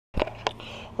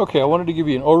Okay, I wanted to give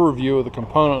you an overview of the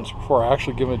components before I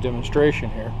actually give a demonstration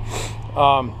here.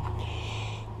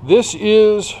 This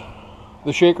is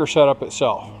the shaker setup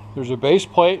itself. There's a base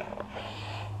plate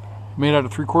made out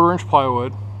of 3/4 inch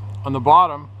plywood. On the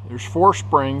bottom, there's 4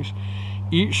 springs.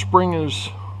 Each spring is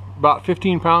about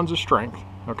 15 pounds of strength,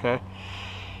 okay?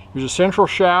 There's a central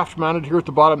shaft mounted here at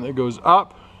the bottom that goes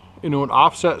up into an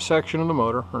offset section of the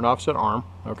motor, or an offset arm,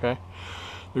 okay?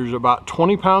 There's about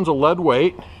 20 pounds of lead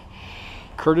weight,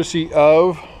 courtesy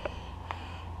of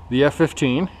the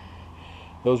F-15.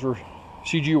 Those were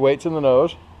CG weights in the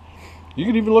nose. You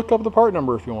can even look up the part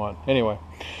number if you want. Anyway,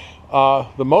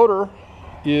 the motor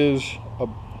is a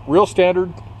real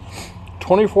standard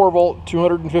 24 volt,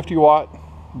 250 watt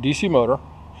DC motor.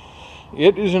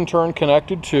 It is in turn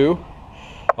connected to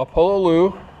a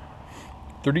Pololu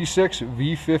 36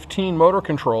 V15 motor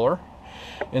controller,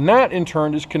 and that in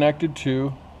turn is connected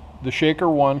to the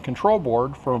SHKR-1 control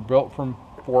board Built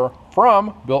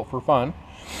for Fun.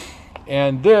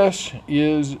 And this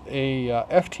is a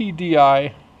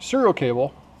FTDI serial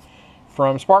cable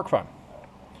from SparkFun.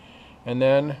 And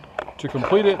then to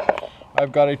complete it,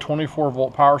 I've got a 24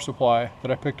 volt power supply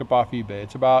that I picked up off eBay.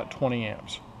 It's about 20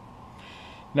 amps.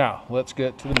 Now let's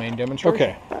get to the main demonstration.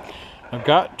 Okay, I've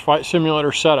got Flight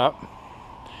Simulator set up,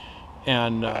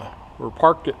 and we're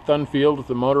parked at Thunfield with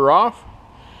the motor off,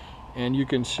 and you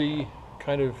can see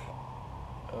kind of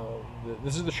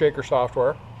this is the shaker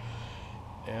software.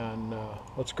 And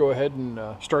let's go ahead and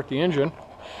start the engine.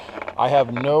 I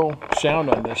have no sound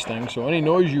on this thing, so any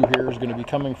noise you hear is going to be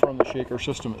coming from the shaker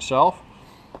system itself.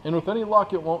 And with any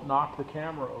luck, it won't knock the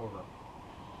camera over.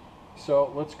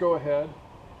 So let's go ahead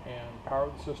and power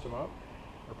the system up,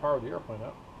 or power the airplane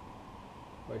up,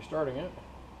 by starting it.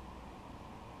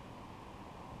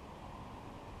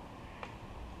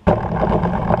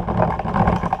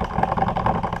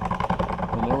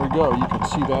 And there we go. You can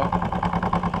see that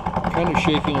kind of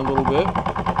shaking a little bit.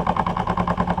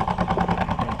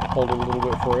 Hold it a little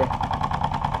bit for you.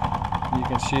 You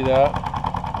can see that.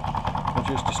 It's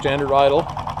just a standard idle.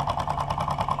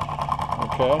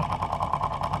 Okay.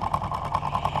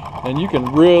 And you can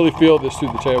really feel this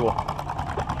through the table.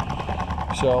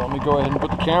 So let me go ahead and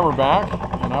put the camera back,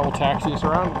 and I will taxi this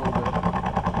around a little bit.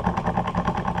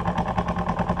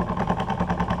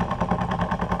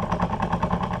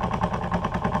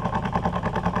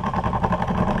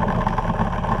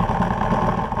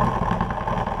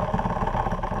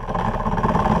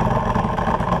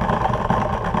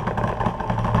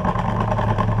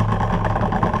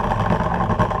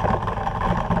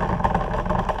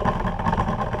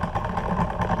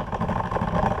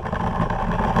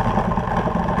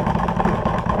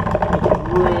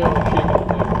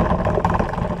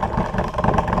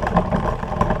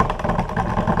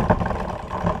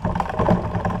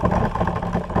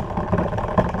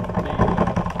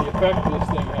 Effect this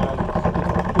thing has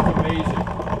is amazing.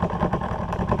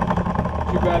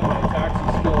 Too bad my taxi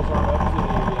skills aren't up to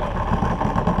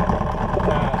the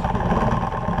task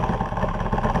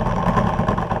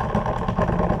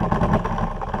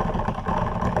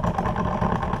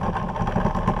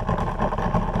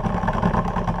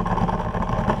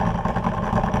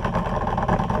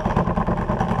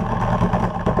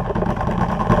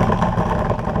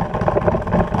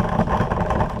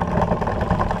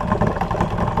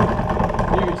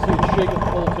shaking the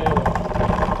whole table.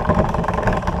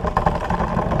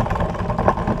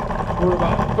 We're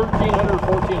about 1,300,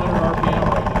 1,400 RPM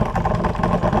right now.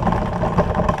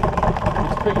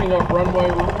 It's picking up runway,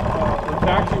 the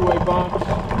taxiway bumps,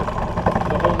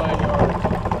 the whole 9 yards.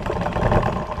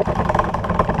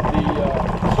 The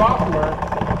software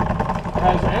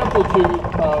has amplitude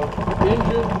of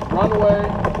engine, runway,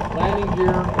 landing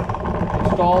gear, and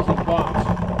stalls and bumps.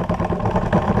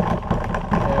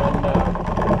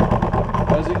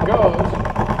 As it goes,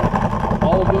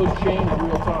 all of those change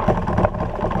real time.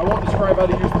 I won't describe how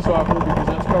to use the software because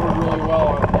that's covered really well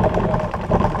on the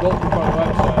Built for Fun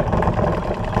website.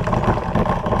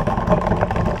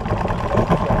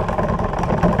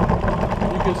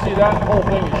 You can see that whole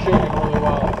thing is shaking really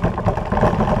well.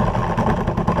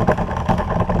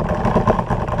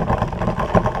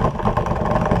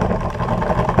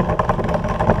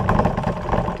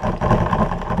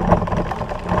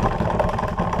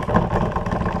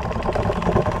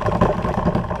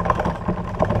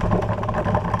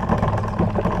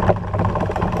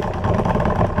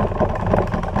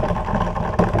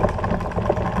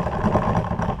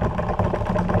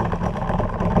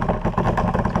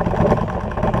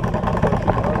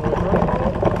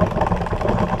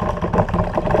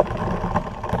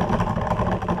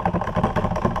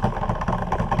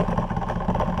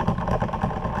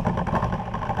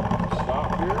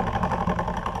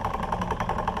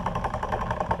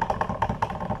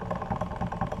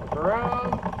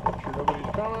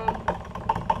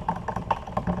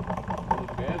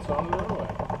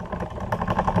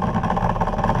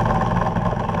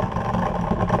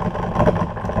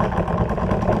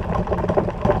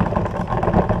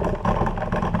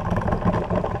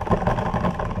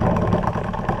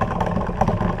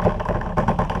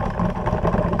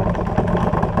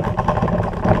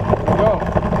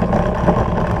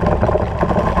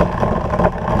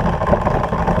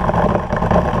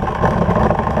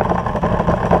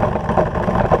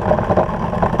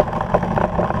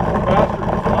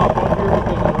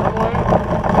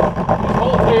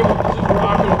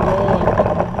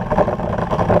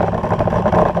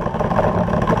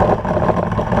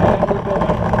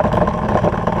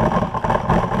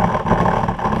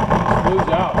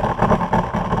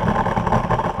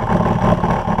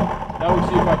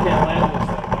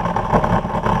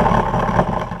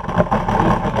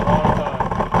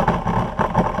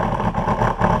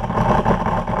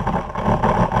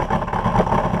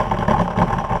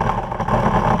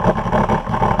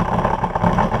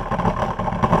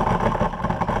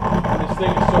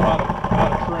 thing is so out of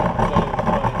trim. It's not even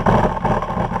funny.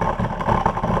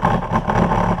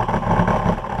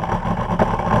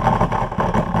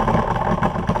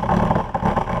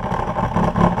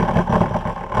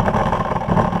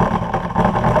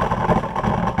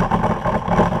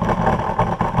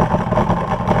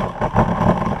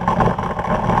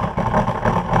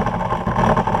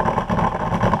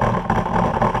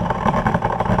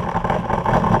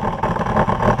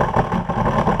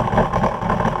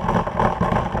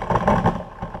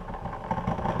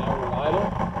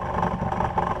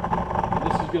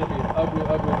 Going to be an ugly,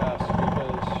 ugly mess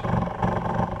because,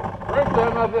 frankly,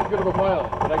 I'm not that good of a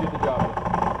pilot, but I get the job done.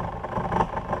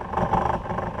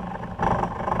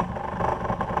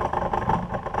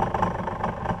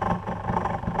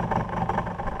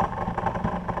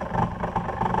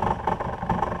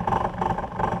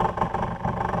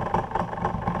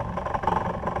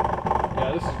 Yeah,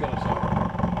 this is going to suck.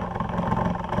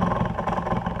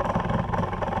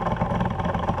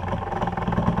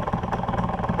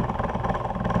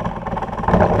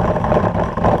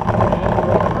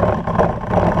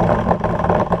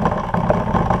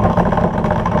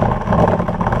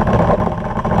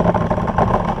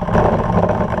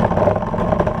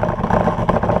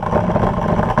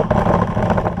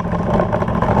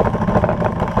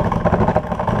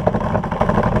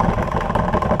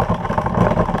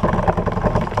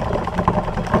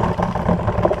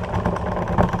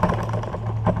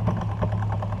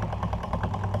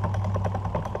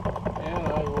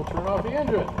 Turn off the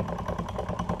engine.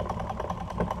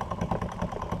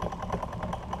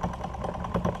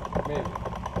 Maybe.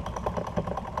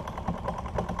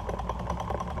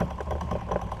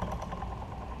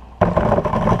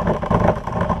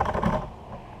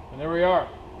 And there we are.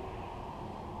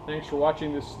 Thanks for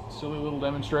watching this silly little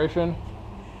demonstration,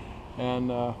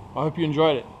 and I hope you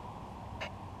enjoyed it.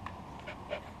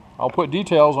 I'll put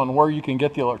details on where you can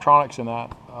get the electronics in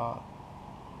that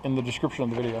in the description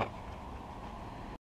of the video.